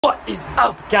What is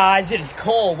up, guys? It is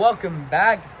Cole. Welcome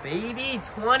back, baby.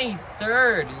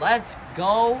 23rd. Let's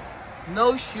go.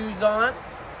 No shoes on.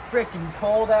 Freaking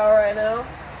cold out right now.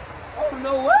 Oh,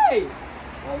 no way.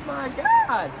 Oh, my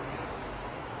God.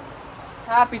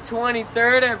 Happy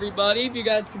 23rd, everybody. If you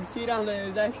guys can see down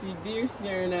there, there's actually deer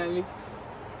staring at me.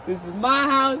 This is my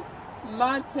house,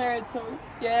 my territory.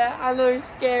 Yeah, I know you're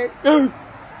scared. I'm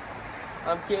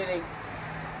kidding.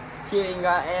 You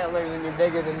got antlers and you're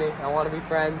bigger than me. I want to be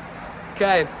friends.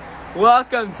 Okay,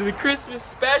 welcome to the Christmas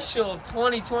special of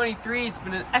 2023. It's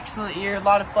been an excellent year, a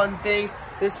lot of fun things.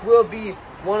 This will be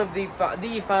one of the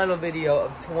final video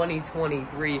of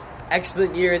 2023.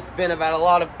 Excellent year. It's been about a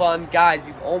lot of fun. Guys,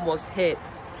 we've almost hit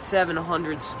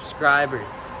 700 subscribers.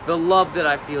 The love that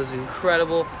I feel is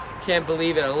incredible. Can't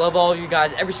believe it. I love all of you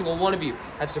guys. Every single one of you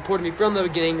have supported me from the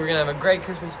beginning. We're going to have a great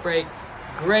Christmas break.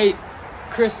 Great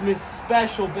Christmas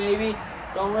special, baby.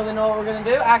 Don't really know what we're gonna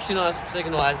do. Actually, no, that's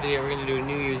in the last video. We're gonna do a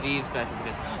New Year's Eve special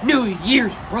because New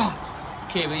Year's rocks.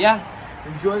 Okay, but yeah,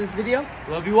 enjoy this video.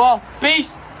 Love you all.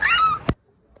 Peace.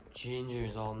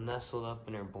 Ginger's all nestled up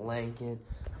in her blanket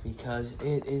because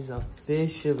it is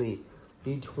officially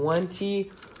the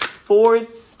 24th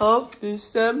of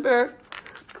December.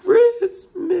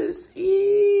 Christmas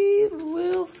Eve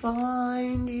will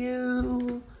find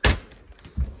you.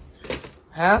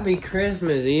 Happy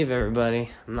Christmas Eve,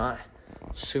 everybody. I'm not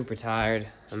super tired.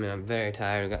 I mean, I'm very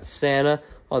tired. We got Santa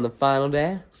on the final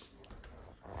day.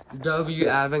 W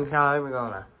Advent calendar. We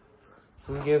got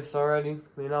some gifts already,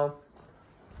 you know.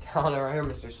 Calendar right here,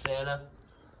 Mr. Santa.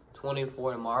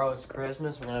 24 tomorrow is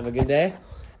Christmas. We're gonna have a good day.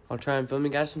 I'll try and film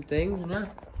you guys some things, and yeah.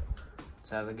 Let's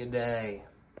have a good day.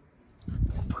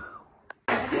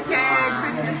 Okay,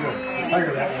 Christmas Eve.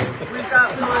 We've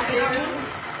got fondue.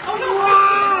 Oh no!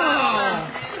 Wow!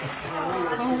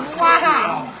 Oh,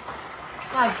 wow!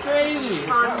 That's crazy.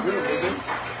 Fondue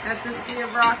at the Sea of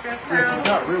Rockus house. It's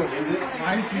not real, is it?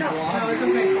 Why is he blonde? No, it's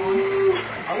okay.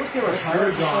 I wish they were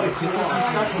tired, John. It's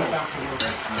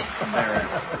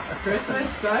Christmas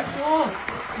special?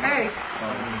 Hey,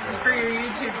 this is for your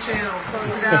YouTube channel.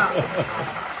 Close it out.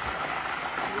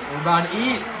 We're about to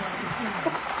eat.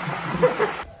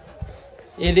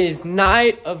 It is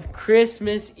night of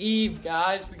Christmas Eve,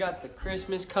 guys. We got the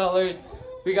Christmas colors.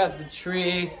 We got the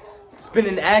tree. It's been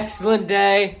an excellent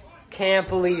day. Can't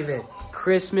believe it.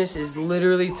 Christmas is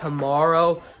literally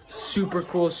tomorrow. Super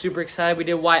cool, super excited. We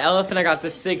did White Elephant. I got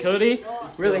this sick hoodie.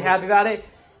 Really happy about it.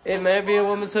 It may be a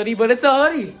woman's hoodie, but it's a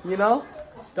hoodie, you know?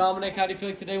 Dominic, how do you feel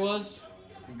like today was?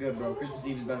 Good, bro. Christmas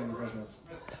Eve is better than Christmas.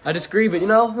 I disagree, but you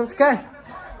know, that's okay.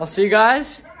 I'll see you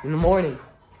guys in the morning.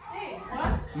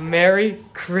 Merry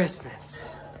Christmas.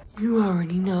 You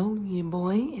already know, your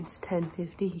boy, it's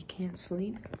 10:50, he can't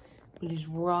sleep. But he's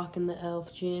rocking the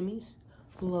elf jammies.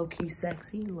 Low-key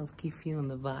sexy, low-key feeling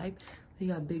the vibe. We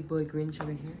got big boy Grinch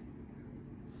over here.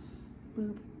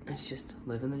 Boop. It's just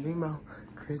living the dream, bro.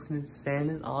 Christmas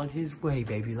Santa's on his way,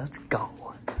 baby. Let's go.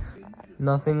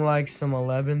 Nothing like some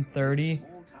 11:30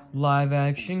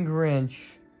 live-action Grinch.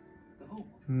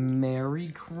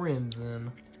 Merry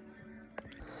Crimson.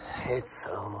 It's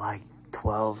like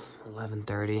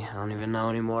 11:30. I don't even know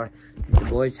anymore. The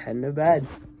boys heading to bed.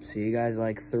 See you guys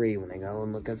like 3 when I go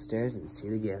and look upstairs and see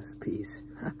the gifts. Peace.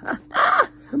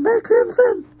 Merry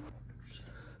Crimson.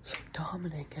 So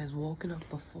Dominic has woken up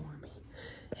before me,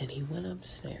 and he went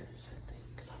upstairs, I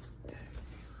think.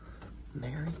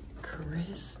 Merry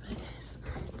Christmas.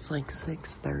 It's like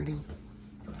 6:30.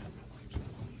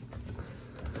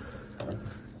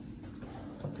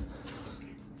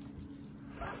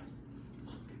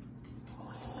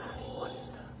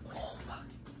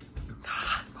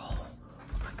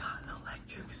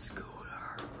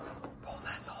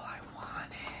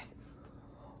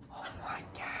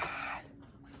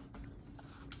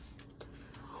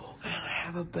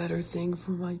 I have a better thing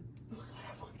for my... You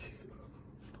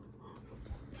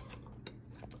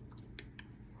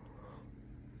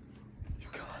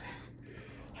got it.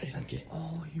 I didn't get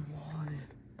all you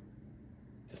wanted.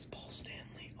 That's Paul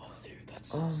Stanley. Oh, dude, that's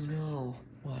so sad. No.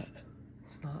 What?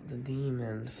 It's not the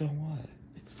demon. So what?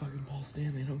 It's fucking Paul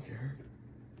Stanley. I don't care.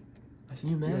 I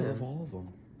love all of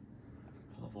them.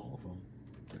 I love all of them.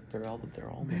 They're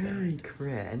all Merry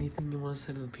Crit. Anything you want to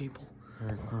say to the people?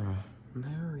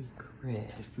 Merry Crit.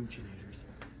 The Fuginators.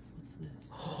 What's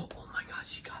this? Oh my God,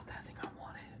 she got that thing I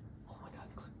wanted. Oh my God,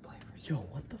 click play for Yo,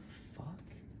 what the fuck?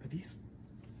 Are these?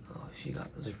 Oh, she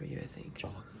got those for you, I think.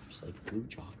 Joggers, like blue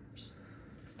joggers.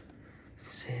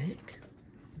 Sick.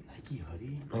 Nike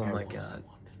hoodie. Oh my God.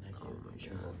 Oh my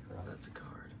God. That's a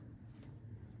card.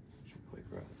 Wait,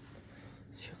 bro.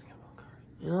 She doesn't get one card.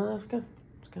 You know, that's good.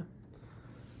 That's good.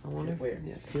 I wonder if... Wait,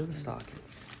 yeah, feel the stocking.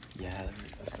 Yeah, that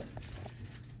makes no sense.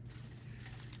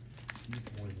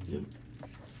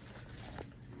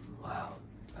 Wow.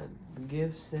 The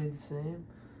gifts stay the same.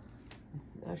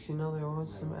 Actually, no, there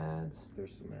was some ads.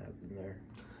 There's some ads in there.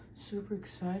 Super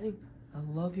exciting. I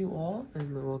love you all,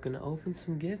 and we're gonna open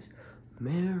some gifts.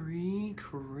 Merry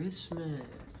Christmas.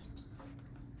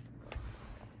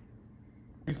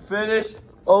 We finished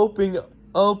opening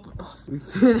up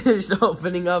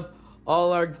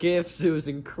all our gifts. It was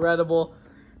incredible.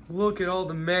 Look at all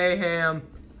the mayhem.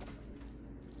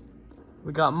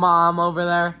 We got Mom over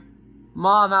there.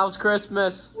 Mom, how was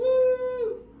Christmas?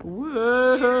 Woo!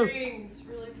 Woo! Earrings,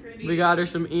 really pretty. We got her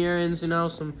some earrings, you know,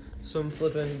 some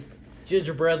flipping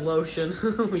gingerbread lotion.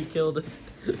 We killed it.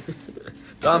 Dude,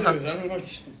 I don't know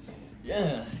what.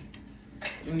 Yeah.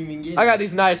 Didn't even get. I got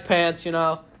these nice pants, you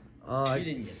know. You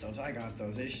didn't get those. I got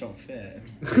those. They just don't fit.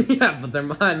 Yeah, but they're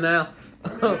mine now. Oh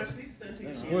my gosh, these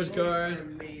scented Sports candles cards, are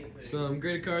amazing. some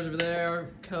graded cards over there,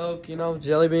 Coke, you know,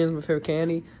 jelly beans, my favorite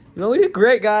candy. You know, we did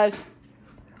great, guys.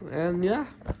 And yeah,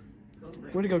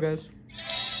 where'd it go, guys?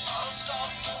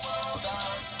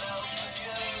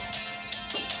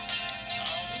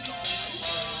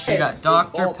 We got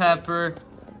Dr. Pepper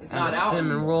and a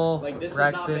cinnamon roll Like, this for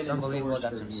has not breakfast. been in Unbelievable. stores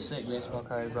Got for some years. sick baseball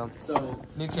cards, bro. So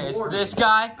New case. ordered This it.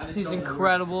 guy, I just he's don't know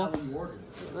incredible. how you ordered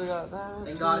it. We got that.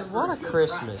 And got it for What a a good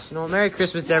Christmas. price. You know, Merry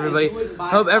Christmas to everybody.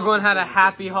 Hope everyone had a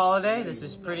happy holiday. This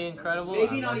is pretty incredible.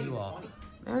 I love you all.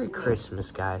 Merry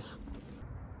Christmas, guys.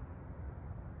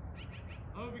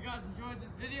 I hope you guys enjoyed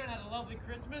this video and had a lovely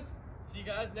Christmas. See you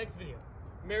guys next video.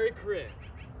 Merry Christmas.